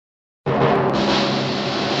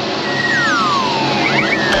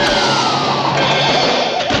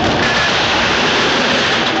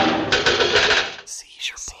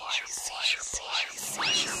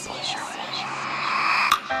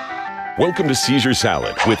Welcome to Seizure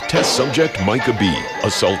Salad with test subject Micah B.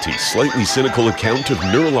 A salty, slightly cynical account of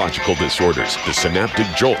neurological disorders, the synaptic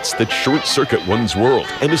jolts that short-circuit one's world,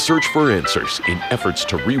 and a search for answers in efforts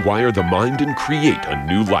to rewire the mind and create a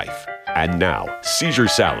new life. And now, Seizure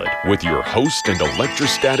Salad with your host and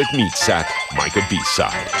electrostatic meat sack, Micah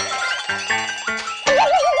B-Side.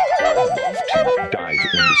 I'd love to dive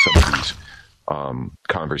into some of these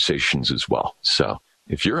conversations as well. So,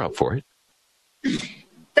 if you're up for it.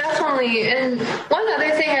 Definitely. And one other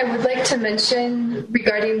thing I would like to mention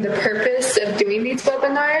regarding the purpose of doing these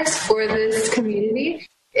webinars for this community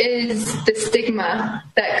is the stigma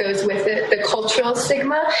that goes with it, the cultural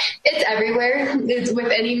stigma. It's everywhere. It's with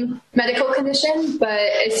any medical condition, but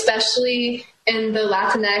especially in the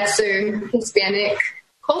Latinx or Hispanic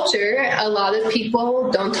culture, a lot of people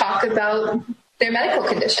don't talk about their medical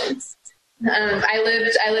conditions. I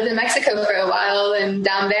lived in Mexico for a while, and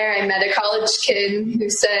down there I met a college kid who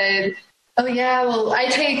said, "Oh yeah, well I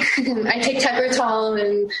take Tegretol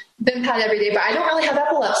and Vimpat every day, but I don't really have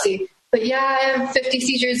epilepsy. But yeah, I have 50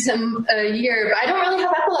 seizures a year, but I don't really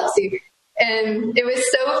have epilepsy." And it was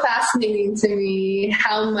so fascinating to me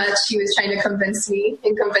how much he was trying to convince me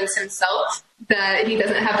and convince himself that he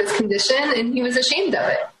doesn't have this condition, and he was ashamed of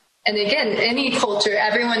it. And again, any culture,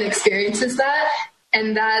 everyone experiences that.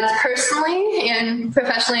 And that personally and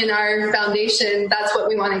professionally in our foundation, that's what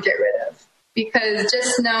we want to get rid of. Because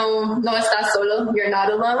just know, no estás solo, you're not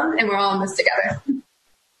alone, and we're all in this together.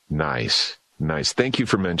 Nice. Thank you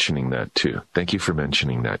for mentioning that too. Thank you for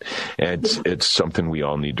mentioning that. And it's something we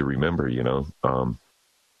all need to remember, you know.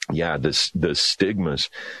 The stigmas,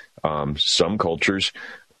 some cultures,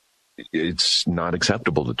 it's not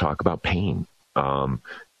acceptable to talk about pain.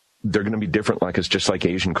 They're going to be different like us, just like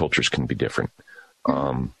Asian cultures can be different.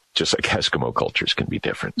 Just like Eskimo cultures can be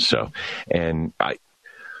different. So, and I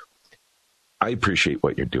appreciate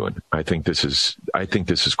what you're doing. I think this is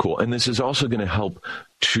cool. And this is also going to help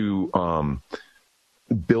to,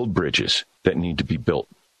 build bridges that need to be built,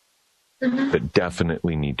 that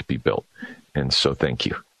definitely need to be built. And so thank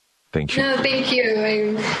you. Thank you. No, thank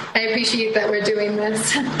you. I appreciate that we're doing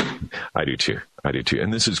this. I do too.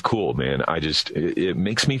 And this is cool, man. It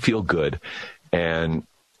makes me feel good. And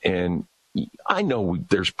I know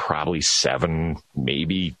there's probably 7,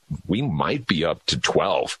 maybe we might be up to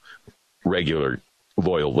 12 regular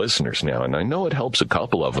loyal listeners now. And I know it helps a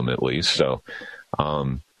couple of them at least. So,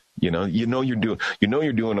 you're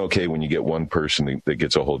doing okay when you get one person that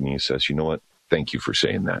gets a hold of me and says, "You know what? Thank you for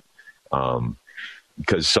saying that."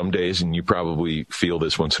 Because some days, and you probably feel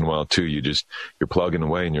this once in a while too, you're plugging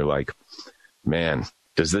away and you're like, man,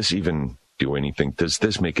 does this even do anything? Does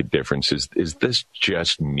this make a difference? Is this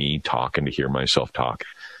just me talking to hear myself talk?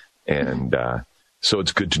 And so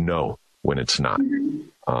it's good to know when it's not.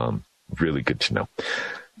 Really good to know.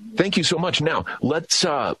 Thank you so much. Now, let's,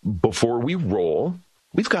 before we roll,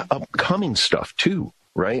 we've got upcoming stuff too,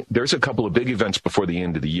 right? There's a couple of big events before the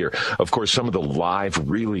end of the year. Of course, some of the live,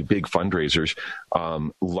 really big fundraisers,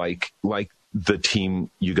 like the team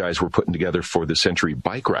you guys were putting together for the Century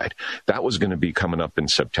Bike Ride. That was going to be coming up in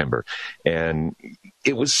September. And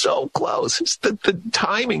it was so close. It's the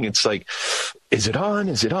timing. It's like, is it on?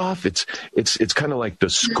 Is it off? It's kind of like the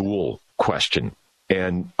school question.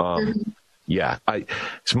 And,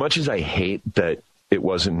 as much as I hate that it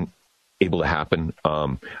wasn't able to happen,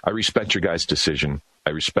 I respect your guys' decision. I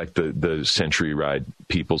respect the Century Ride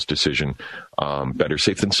people's decision. Better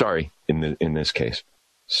safe than sorry in this case.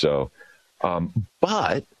 So,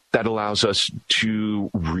 but that allows us to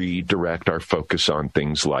redirect our focus on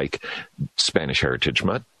things like Spanish Heritage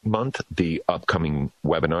Month, the upcoming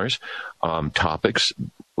webinars, topics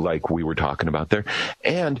like we were talking about there,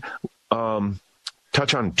 and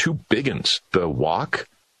touch on 2 big ones, the walk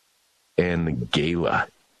and the gala,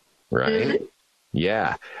 right? Mm-hmm.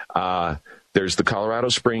 Yeah. There's the Colorado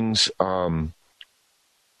Springs walk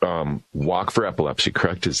for epilepsy,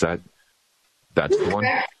 correct? That's the one?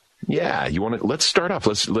 Yeah, let's start off.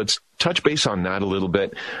 Let's touch base on that a little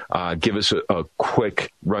bit. Give us a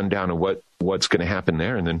quick rundown of what's going to happen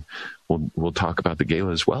there, and then we'll talk about the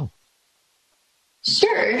gala as well.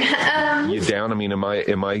 Sure. You down? I mean,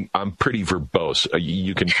 I'm pretty verbose.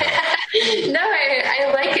 You can tell. No,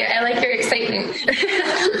 I like it. I like your excitement.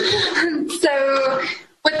 So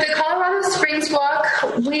with the Colorado Springs Walk,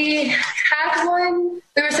 we had one.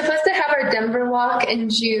 We were supposed to have our Denver Walk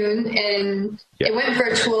in June, and it went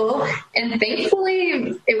virtual. And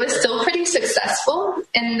thankfully, it was still pretty successful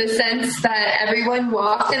in the sense that everyone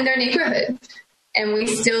walked in their neighborhood. And we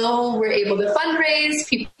still were able to fundraise.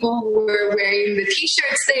 People were wearing the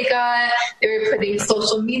T-shirts they got. They were putting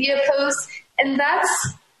social media posts. And that's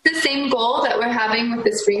the same goal that we're having with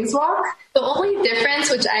the Springs Walk. The only difference,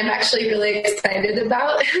 which I'm actually really excited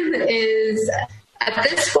about, is at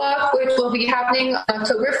this walk, which will be happening on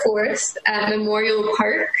October 4th at Memorial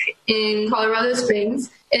Park in Colorado Springs.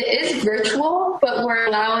 It is virtual, but we're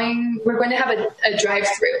going to have a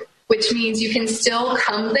drive-through, which means you can still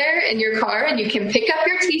come there in your car and you can pick up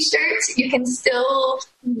your t-shirts. You can still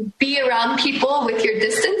be around people with your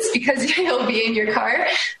distance because you'll be in your car.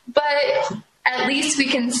 But at least we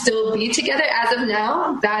can still be together as of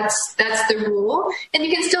now. That's the rule. And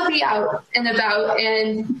you can still be out and about,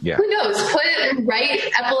 and who knows,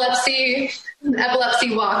 write epilepsy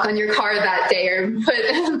walk on your car that day, or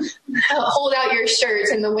hold out your shirt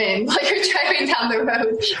in the wind while you're driving down the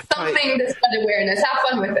road. Something to spread awareness. Have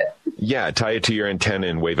fun with it. Yeah, tie it to your antenna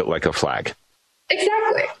and wave it like a flag.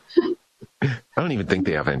 Exactly. I don't even think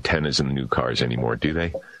they have antennas in the new cars anymore, do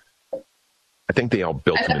they? I think they all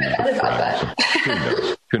built them into the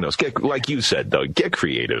front. Who knows? Like you said, though, get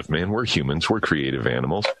creative, man. We're humans. We're creative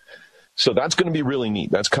animals. So that's going to be really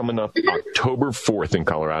neat. That's coming up October 4th in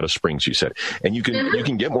Colorado Springs, you said. And you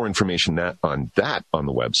can get more information on the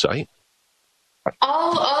website.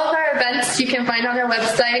 All of our events you can find on our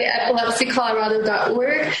website,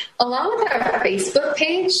 epilepsycolorado.org, along with our Facebook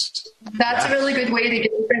page. That's a really good way to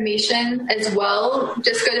get information as well.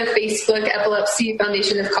 Just go to Facebook, Epilepsy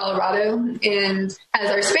Foundation of Colorado, and has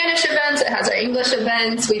our Spanish events, it has our English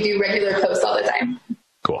events. We do regular posts all the time.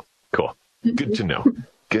 Cool. Good to know.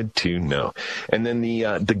 Good to know. And then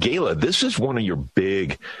the gala, this is one of your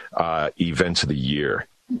big events of the year.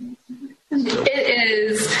 It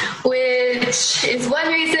is, which is one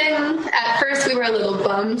reason at first we were a little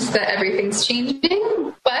bummed that everything's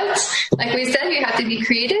changing. But like we said, you have to be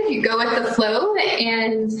creative. You go with the flow.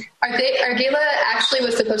 And our gala actually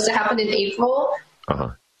was supposed to happen in April.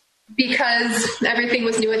 Because everything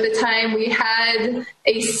was new at the time. We had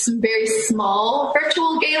a very small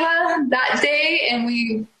virtual gala that day,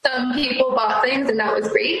 and some people bought things, and that was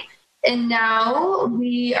great. And now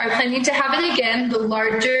we are planning to have it again, the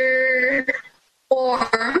larger form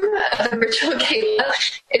of the virtual gala.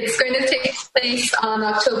 It's going to take place on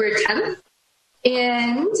October 10th.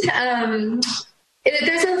 And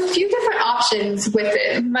there's a few different options with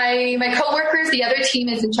it. My coworkers, the other team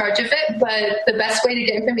is in charge of it, but the best way to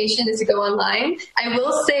get information is to go online. I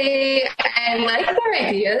will say I like their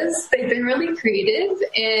ideas. They've been really creative.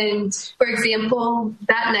 And for example,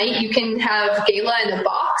 that night you can have gala in a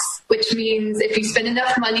box, which means if you spend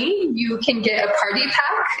enough money, you can get a party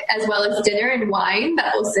pack as well as dinner and wine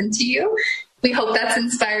that we'll send to you. We hope that's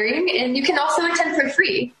inspiring. And you can also attend for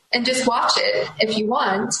free and just watch it if you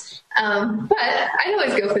want. But I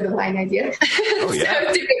always go for the wine idea. Oh,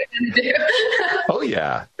 yeah. Oh,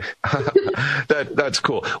 yeah. That's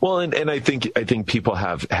cool. Well, and I think people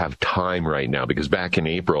have time right now, because back in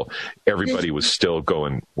April, everybody was still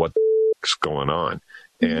going, what the f***'s going on?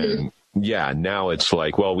 And yeah, now it's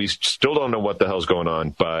like, well, we still don't know what the hell's going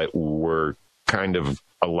on, but we're kind of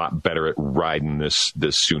a lot better at riding this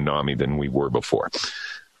tsunami than we were before.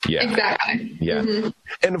 Yeah. Exactly. Yeah.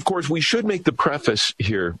 And of course, we should make the preface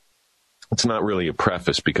here. It's not really a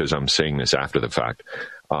preface because I'm saying this after the fact.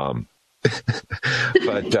 But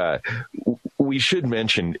we should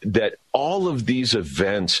mention that all of these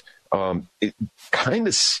events, it kind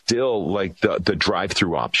of still like the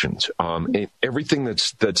drive-through options, everything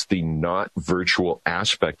that's the not virtual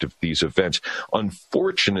aspect of these events,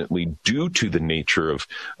 unfortunately, due to the nature of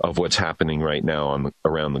what's happening right now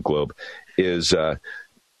around the globe, is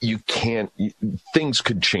things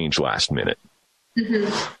could change last minute.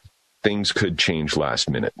 Things could change last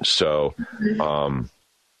minute. So,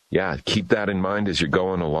 yeah, keep that in mind as you're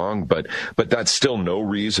going along. But that's still no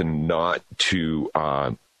reason not to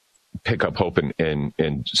pick up hope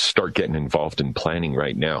and start getting involved in planning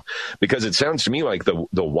right now. Because it sounds to me like the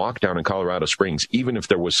walk down in Colorado Springs, even if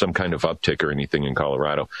there was some kind of uptick or anything in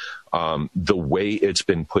Colorado, the way it's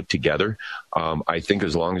been put together, I think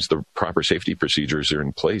as long as the proper safety procedures are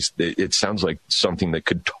in place, it sounds like something that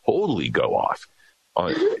could totally go off.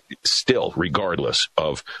 Still, regardless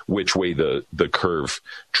of which way the curve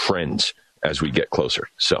trends as we get closer.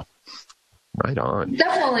 So, right on.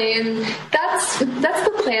 Definitely, and that's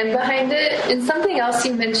the plan behind it. And something else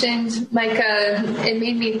you mentioned, Micah, it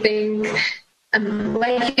made me think.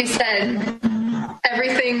 Like you said,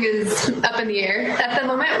 everything is up in the air at the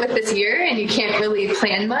moment with this year, and you can't really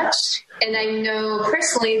plan much. And I know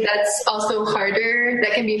personally that's also harder.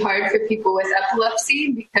 That can be hard for people with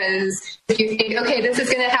epilepsy, because if you think, okay, this is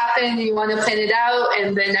going to happen, and you want to plan it out,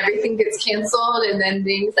 and then everything gets canceled, and then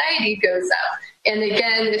the anxiety goes up. And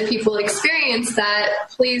again, if people experience that,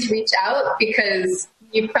 please reach out, because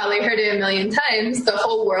you've probably heard it a million times, the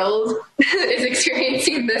whole world is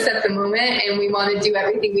experiencing this at the moment, and we want to do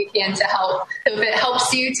everything we can to help. So if it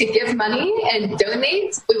helps you to give money and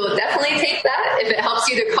donate, we will definitely take that. If it helps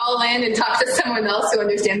you to call in and talk to someone else who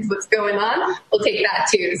understands what's going on, we'll take that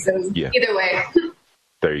too. So Either way.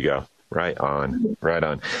 There you go. Right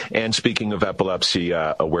on. And speaking of Epilepsy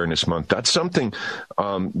Awareness Month, that's something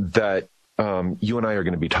that you and I are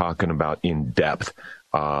going to be talking about in depth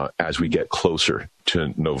as we get closer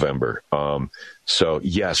to November. So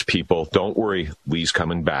yes, people, don't worry. Lee's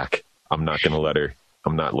coming back. I'm not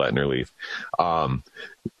letting her leave.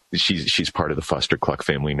 She's part of the Fuster Cluck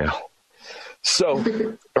family now. So,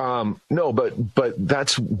 no, but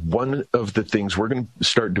that's one of the things we're going to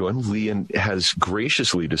start doing. Lee has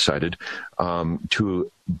graciously decided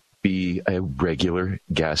to be a regular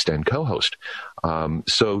guest and co-host.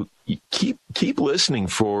 So keep listening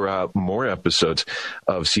for more episodes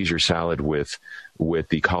of Seizure Salad with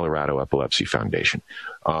the Colorado Epilepsy Foundation.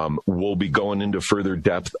 We'll be going into further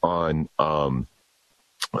depth on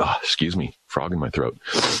excuse me, frog in my throat.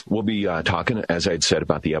 We'll be talking, as I'd said,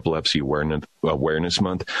 about the Epilepsy Awareness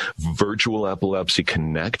Month, Virtual Epilepsy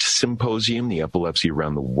Connect Symposium, the Epilepsy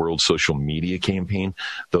Around the World social media campaign.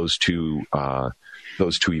 Those two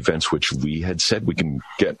events, which Lee had said, we can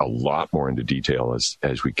get a lot more into detail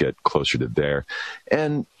as we get closer to there.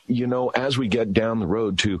 And, as we get down the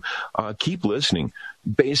road to keep listening,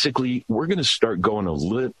 basically, we're going to start going a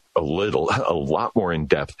lot more in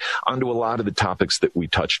depth onto a lot of the topics that we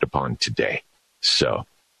touched upon today. So,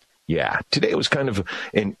 yeah, today was kind of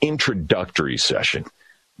an introductory session.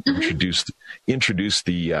 Introduce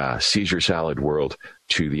the Seizure Salad world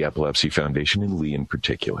to the Epilepsy Foundation and Lee in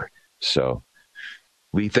particular. So,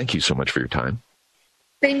 Lee, thank you so much for your time.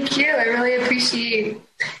 Thank you. I really appreciate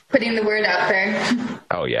putting the word out there.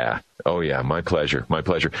 Oh yeah. My pleasure.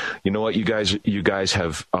 You know what, you guys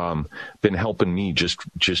have been helping me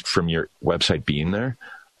just from your website being there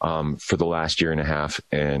for the last year and a half.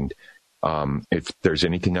 And if there's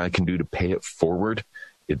anything I can do to pay it forward,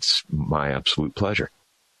 it's my absolute pleasure.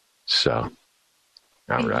 So,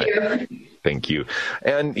 all right. Thank you.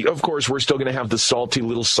 And, of course, we're still going to have the salty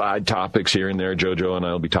little side topics here and there. JoJo and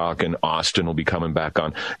I will be talking. Austin will be coming back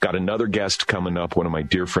on. Got another guest coming up, one of my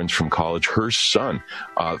dear friends from college, her son.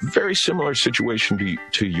 Very similar situation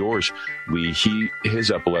to yours, Lee. His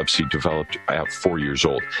epilepsy developed at 4 years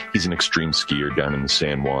old. He's an extreme skier down in the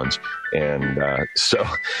San Juans. And so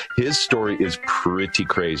his story is pretty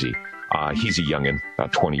crazy. He's a youngin',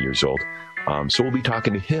 about 20 years old. So we'll be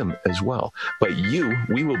talking to him as well. But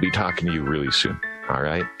we will be talking to you really soon. All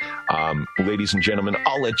right. Ladies and gentlemen,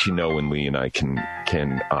 I'll let you know when Lee and I can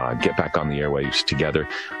get back on the airwaves together.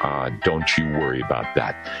 Don't you worry about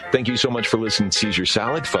that. Thank you so much for listening to Seizure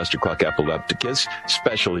Salad, Fuster Cluck Epilepticus,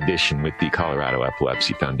 special edition with the Colorado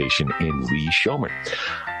Epilepsy Foundation and Lee Schomer.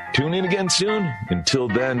 Tune in again soon. Until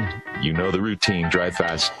then, you know the routine. Drive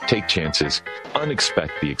fast, take chances,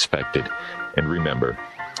 unexpect the expected, and remember,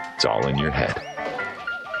 it's all in your head.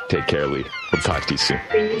 Take care, Lee. We'll talk to you soon.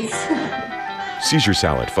 Seizure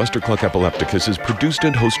Salad, Fuster Cluck Epilepticus is produced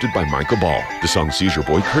and hosted by Michael Ball. The song Seizure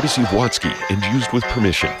Boy, courtesy of Watsky, and used with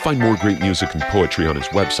permission. Find more great music and poetry on his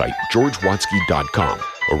website, georgewatsky.com.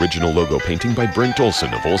 Original logo painting by Brent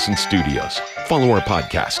Olson of Olson Studios. Follow our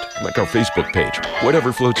podcast, like our Facebook page,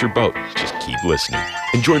 whatever floats your boat. Just keep listening.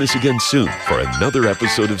 And join us again soon for another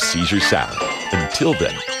episode of Seizure Salad. Until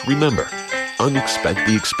then, remember, unexpect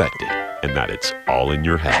the expected, and that it's all in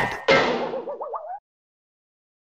your head.